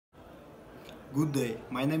Good day,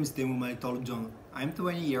 my name is Temurmalik Tolibjonov. I'm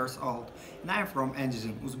 20 years old and I'm from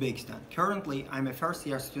Andijan, Uzbekistan. Currently, I'm a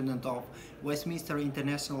first-year student of Westminster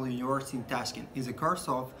International University in Tashkent in the course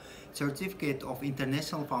of Certificate of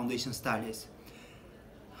International Foundation Studies.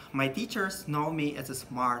 My teachers know me as a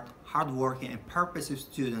smart, hardworking and purposive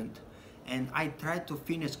student, and I try to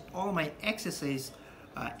finish all my exercises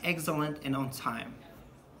excellent and on time.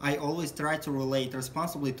 I always try to relate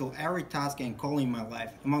responsibly to every task and goal in my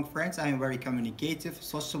life. Among friends, I am very communicative,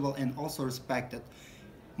 sociable, and also respected.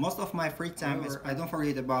 Most of my free time is I don't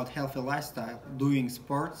forget about healthy lifestyle, doing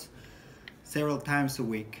sports several times a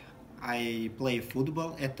week. I play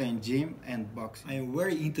football, attend gym, and boxing. I am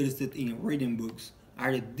very interested in reading books. Are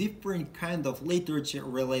a different kind of literature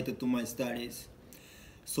related to my studies.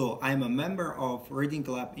 So I am a member of reading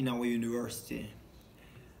club in our university.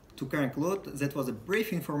 To conclude, that was a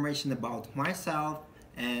brief information about myself,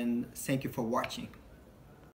 and thank you for watching.